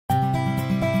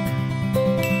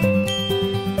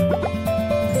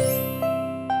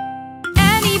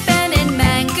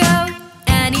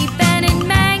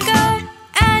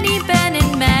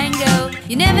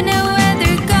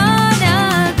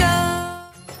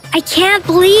I can't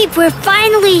believe we're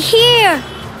finally here!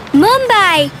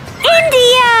 Mumbai,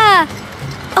 India!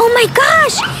 Oh my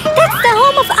gosh! That's the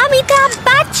home of Amitabh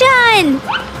Bachchan!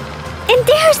 And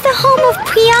there's the home of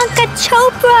Priyanka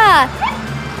Chopra!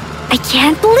 I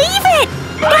can't believe it!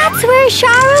 That's where Shah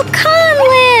Rukh Khan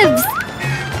lives!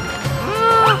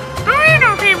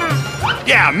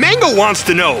 Yeah, Mango wants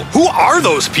to know, who are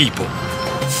those people?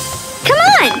 Come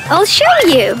on, I'll show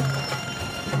you.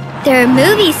 They're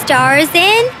movie stars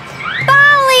in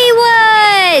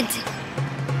Bollywood!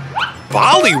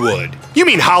 Bollywood? You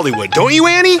mean Hollywood, don't you,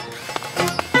 Annie?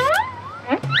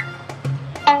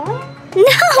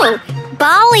 No,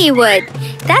 Bollywood.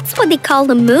 That's what they call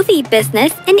the movie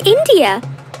business in India.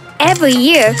 Every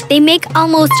year, they make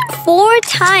almost 4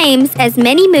 times as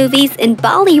many movies in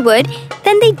Bollywood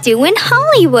than they do in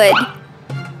Hollywood.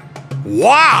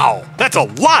 Wow! That's a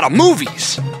lot of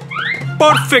movies!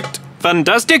 Perfect!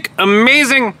 Fantastic!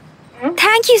 Amazing!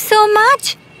 Thank you so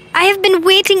much! I have been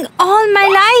waiting all my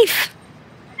life.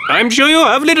 I'm sure you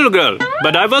have, little girl,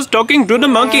 but I was talking to the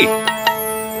monkey.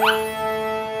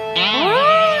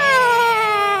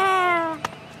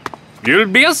 You'll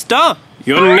be a star.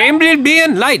 Your name will be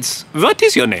in lights. What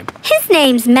is your name? His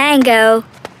name's Mango.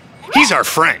 He's our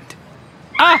friend.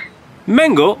 Ah,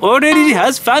 Mango already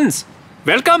has fans.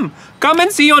 Welcome. Come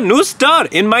and see your new star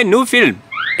in my new film,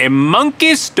 A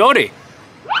Monkey Story.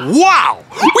 Wow!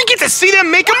 We get to see them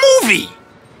make a movie!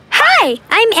 Hi,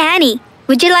 I'm Annie.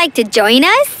 Would you like to join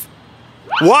us?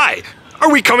 Why? Are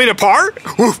we coming apart?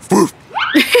 Woof, woof.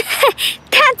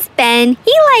 That's Ben.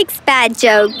 He likes bad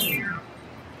jokes.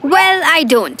 Well, I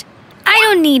don't. I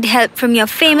don't need help from your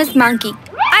famous monkey.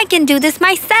 I can do this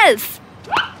myself.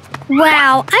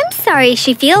 Wow, I'm sorry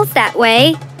she feels that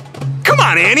way. Come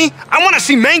on, Annie. I want to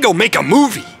see Mango make a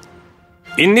movie.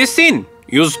 In this scene,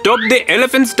 you stop the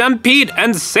elephant stampede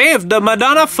and save the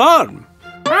Madonna farm.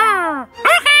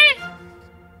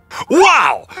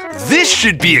 Wow! This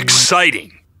should be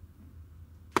exciting.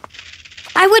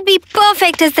 I would be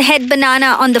perfect as the head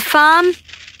banana on the farm.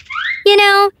 You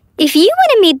know, if you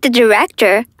want to meet the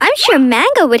director, I'm sure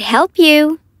Mango would help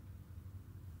you.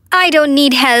 I don't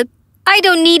need help. I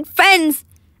don't need friends.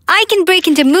 I can break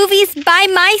into movies by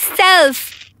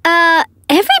myself.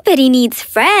 Everybody needs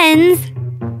friends.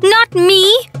 Not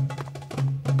me.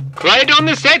 Right on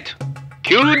the set.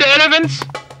 Cue the elephants.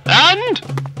 And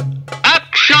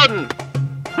action!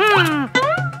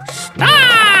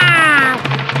 Stop!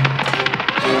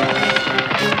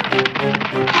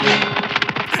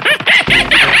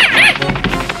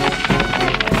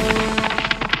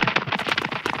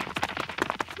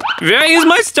 Where is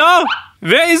my star?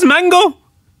 Where is Mango?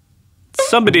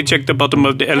 Somebody check the bottom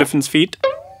of the elephant's feet.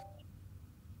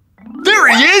 There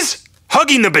he is!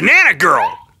 Hugging the banana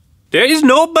girl! There is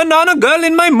no banana girl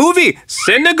in my movie.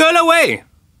 Send the girl away.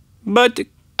 But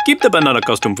keep the banana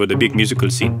costume for the big musical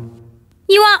scene.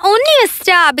 You are only a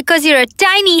star because you're a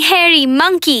tiny, hairy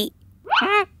monkey.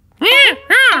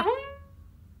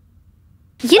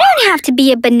 You don't have to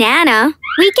be a banana.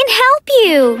 We can help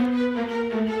you.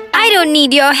 I don't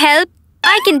need your help.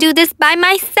 I can do this by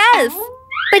myself.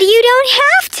 But you don't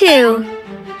have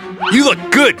to. You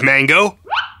look good, Mango.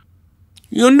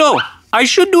 You know, I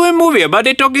should do a movie about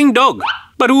a talking dog.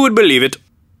 But who would believe it?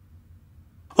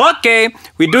 Okay,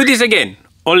 we do this again.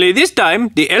 Only this time,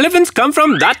 the elephants come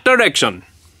from that direction.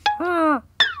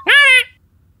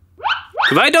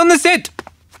 Right on the set.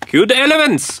 Cue the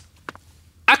elephants.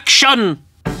 Action!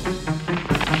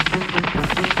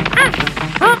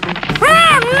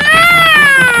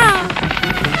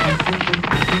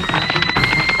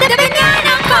 The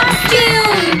banana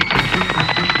costume!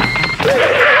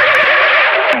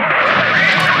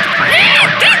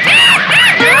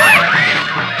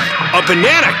 A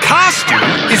banana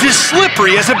costume is as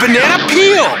slippery as a banana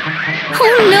peel!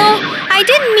 Oh no, I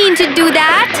didn't mean to do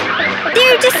that.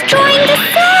 They're destroying the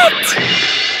set!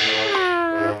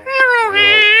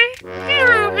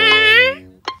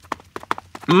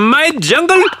 My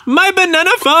jungle, my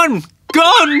banana farm,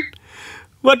 gone!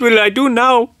 What will I do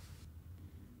now?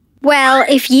 Well,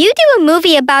 if you do a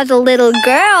movie about a little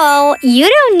girl, you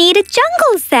don't need a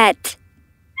jungle set.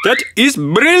 That is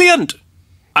brilliant!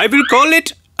 I will call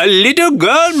it a little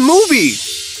girl movie.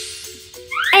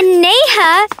 And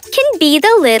Neha can be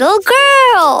the little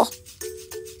girl.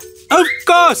 Of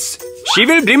course! She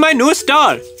will be my new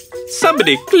star.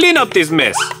 Somebody clean up this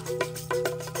mess.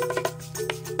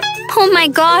 Oh my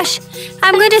gosh,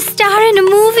 I'm going to star in a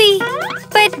movie.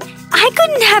 But I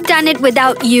couldn't have done it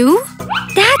without you.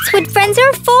 That's what friends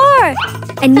are for.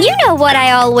 And you know what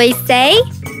I always say.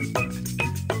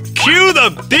 Cue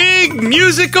the big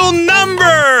musical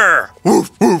number!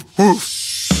 Woof, woof, woof.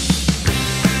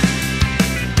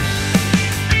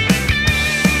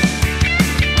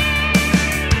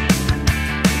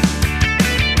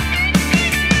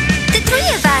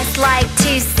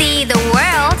 see the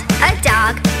world. A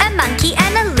dog, a monkey,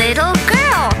 and a little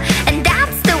girl. And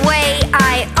that's the way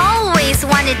I always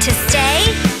wanted to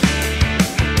stay.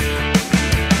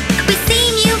 We see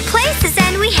new places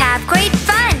and we have great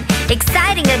fun.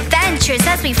 Exciting adventures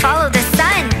as we follow the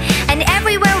sun. And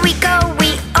everywhere we go,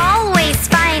 we always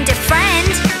find a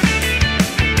friend.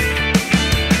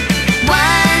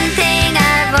 One thing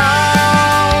I've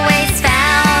always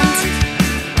found: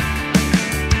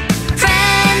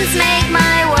 friends make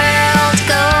my world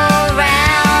go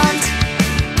round.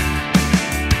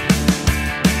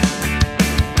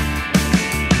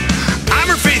 I'm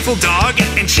her faithful dog,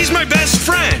 and she's my best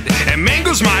friend. And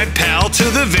Mango's my pal to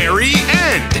the very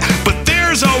end. But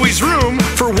there's always room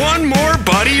for one more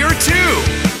buddy or two.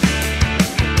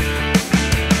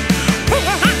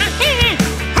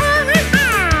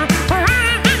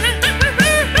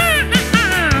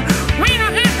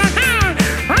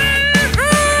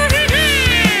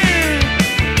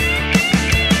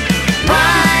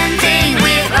 One thing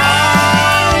we've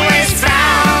always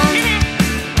found: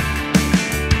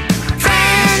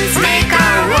 friends make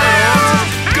our world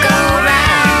go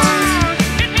round.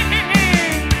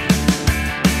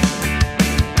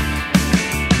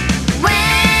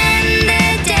 When the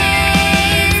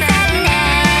day's at an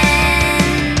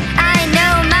end, I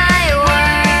know my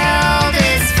world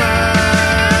is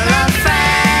full of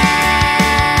friends.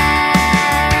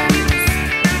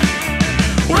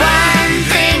 One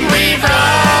thing we've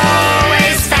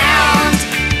always found: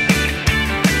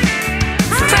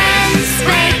 friends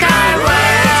make our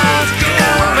world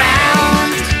go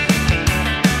round.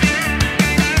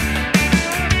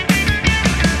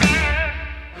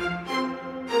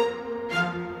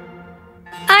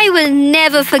 I will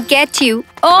never forget you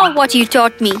or what you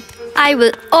taught me. I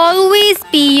will always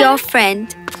be your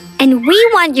friend. And we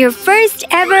want your first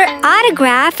ever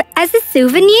autograph as a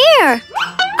souvenir.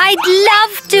 I'd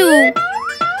love to.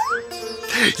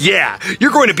 Yeah,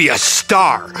 you're going to be a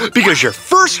star because your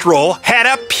first role had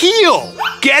appeal.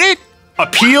 Get it?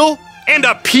 Appeal and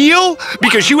appeal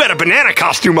because you had a banana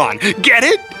costume on. Get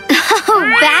it? Oh,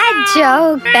 bad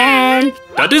joke, Ben.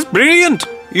 That is brilliant.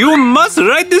 You must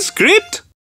write the script.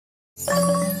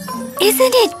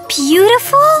 Isn't it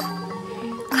beautiful?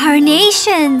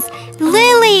 Carnations,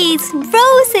 lilies,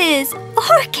 roses,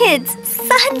 orchids,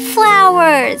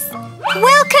 sunflowers.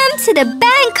 Welcome to the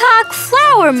Bangkok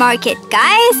Flower Market,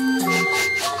 guys.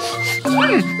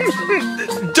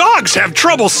 Dogs have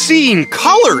trouble seeing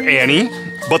color, Annie,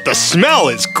 but the smell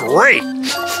is great.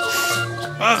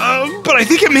 But I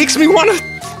think it makes me want to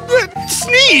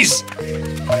sneeze.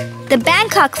 The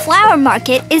Bangkok Flower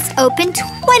Market is open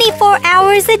 24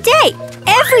 hours a day,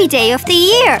 every day of the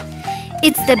year.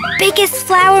 It's the biggest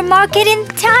flower market in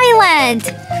Thailand.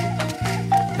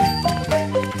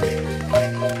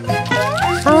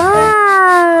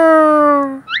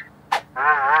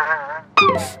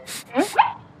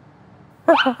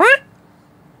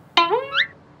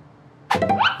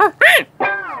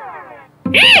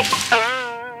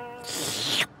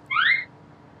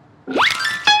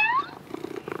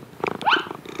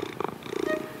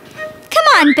 Come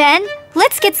on, Ben.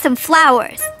 Let's get some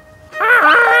flowers.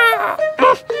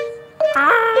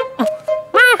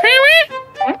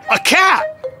 A cat.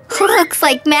 Looks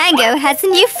like Mango has a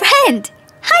new friend.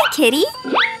 Hi, kitty.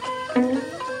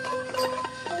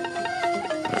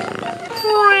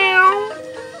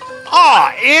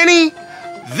 Aw, Annie.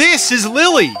 This is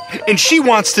Lily, and she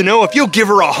wants to know if you'll give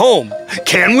her a home.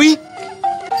 Can we?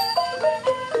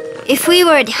 If we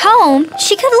were at home,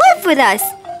 she could live with us.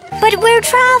 But we're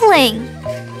traveling.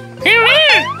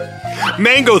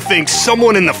 Mango thinks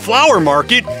someone in the flower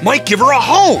market might give her a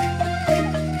home.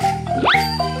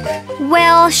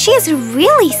 Well, she's a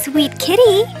really sweet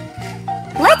kitty.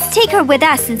 Let's take her with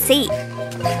us and see.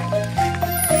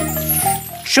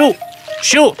 Shoo!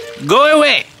 Shoo! Go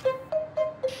away!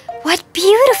 What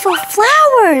beautiful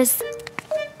flowers!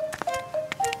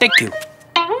 Thank you.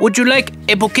 Would you like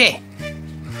a bouquet?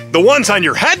 The ones on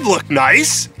your head look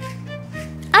nice.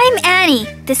 I'm Annie.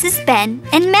 This is Ben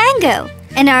and Mango.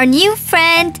 And our new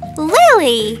friend,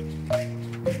 Lily.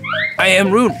 I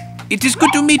am Rune. It is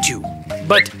good to meet you.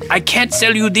 But I can't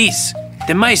sell you these.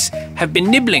 The mice have been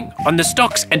nibbling on the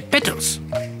stalks and petals.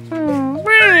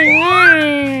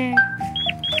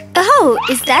 Oh,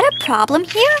 is that a problem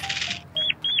here?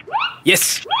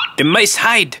 Yes, the mice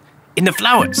hide in the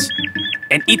flowers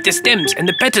and eat the stems and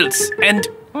the petals and...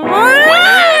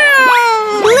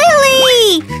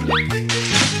 Lily!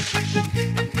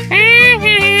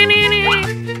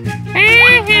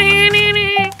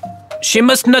 She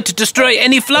must not destroy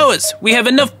any flowers. We have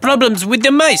enough problems with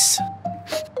the mice.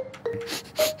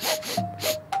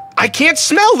 I can't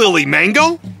smell Lily,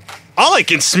 Mango. All I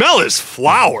can smell is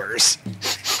flowers.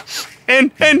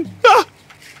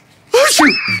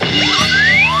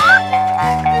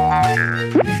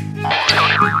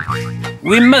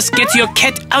 We must get your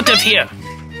cat out of here.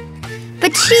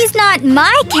 But she's not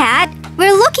my cat.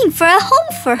 We're looking for a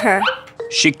home for her.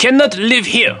 She cannot live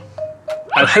here.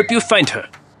 I'll help you find her.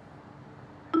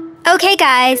 Okay,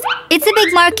 guys. It's a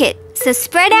big market, so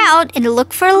spread out and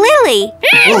look for Lily.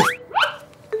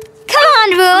 Come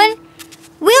on, Roon.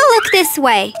 We'll look this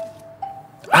way.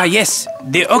 Ah, yes,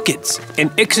 the orchids.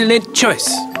 An excellent choice.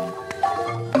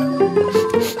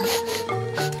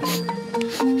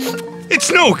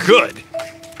 It's no good.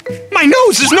 My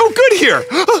nose is no good here.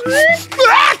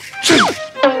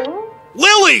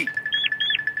 Lily!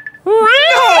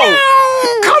 No!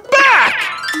 Come back!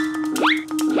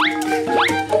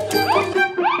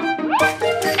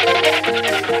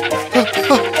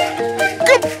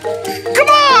 Come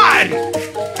on!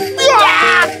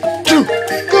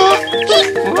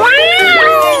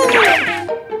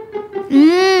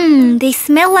 They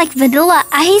smell like vanilla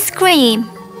ice cream.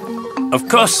 Of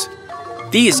course.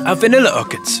 These are vanilla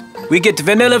orchids. We get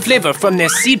vanilla flavor from their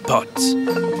seed pods.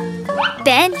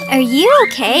 Ben, are you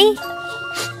okay?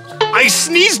 I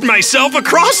sneezed myself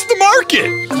across the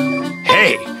market.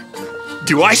 Hey,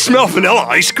 do I smell vanilla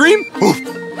ice cream? Oof.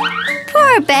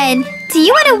 Poor Ben. Do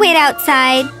you want to wait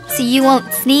outside so you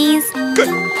won't sneeze?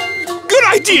 Good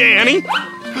idea, Annie.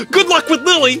 Good luck with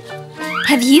Lily.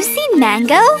 Have you seen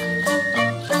Mango?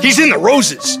 He's in the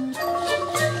roses.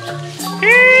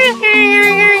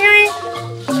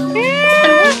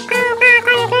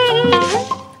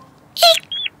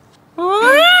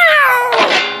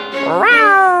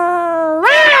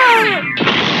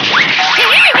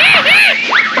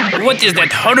 What is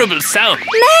that horrible sound?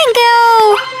 Mango!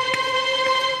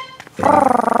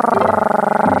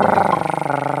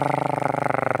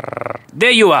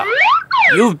 There you are.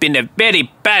 You've been a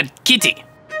very bad kitty.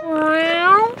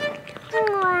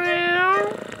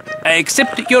 I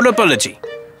accept your apology,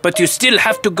 but you still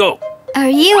have to go. Are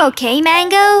you okay,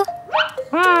 Mango?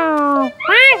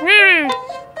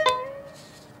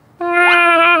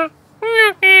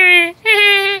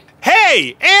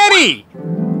 Hey, Annie!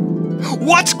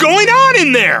 What's going on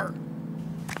in there?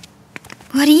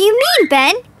 What do you mean,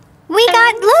 Ben? We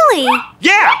got Lily.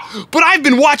 Yeah, but I've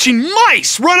been watching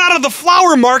mice run out of the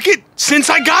flower market since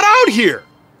I got out here.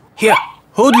 Here,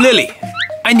 hold Lily.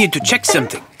 I need to check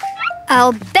something.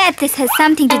 I'll bet this has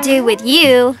something to do with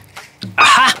you.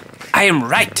 Aha! I am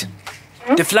right.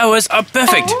 The flowers are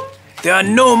perfect. There are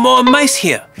no more mice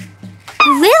here.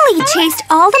 Lily chased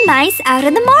all the mice out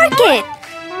of the market.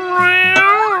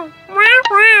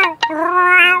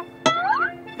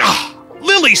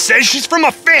 Lily says she's from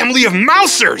a family of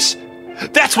mousers.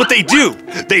 That's what they do.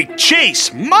 They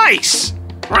chase mice.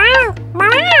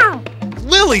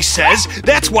 Lily says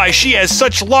that's why she has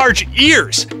such large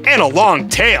ears and a long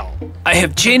tail. I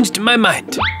have changed my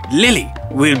mind. Lily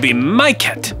will be my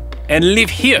cat and live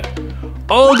here.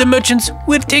 All the merchants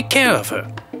will take care of her.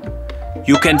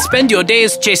 You can spend your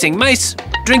days chasing mice,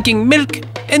 drinking milk,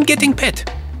 and getting pet.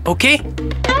 Okay?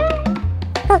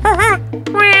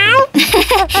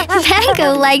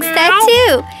 Mango likes that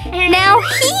too. Now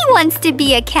he wants to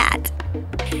be a cat.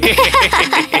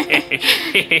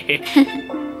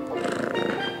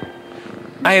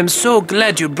 I am so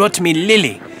glad you brought me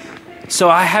Lily. So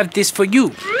I have this for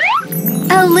you.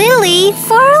 A lily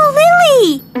for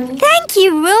Lily. Thank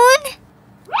you, Roon.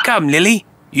 Come, Lily.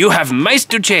 You have mice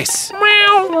to chase.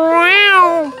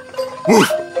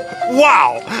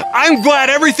 Wow, I'm glad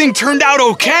everything turned out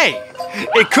okay.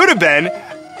 It could have been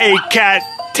a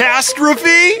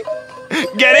catastrophe.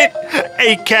 Get it?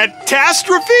 A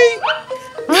catastrophe?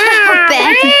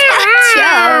 Ben, that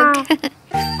joke.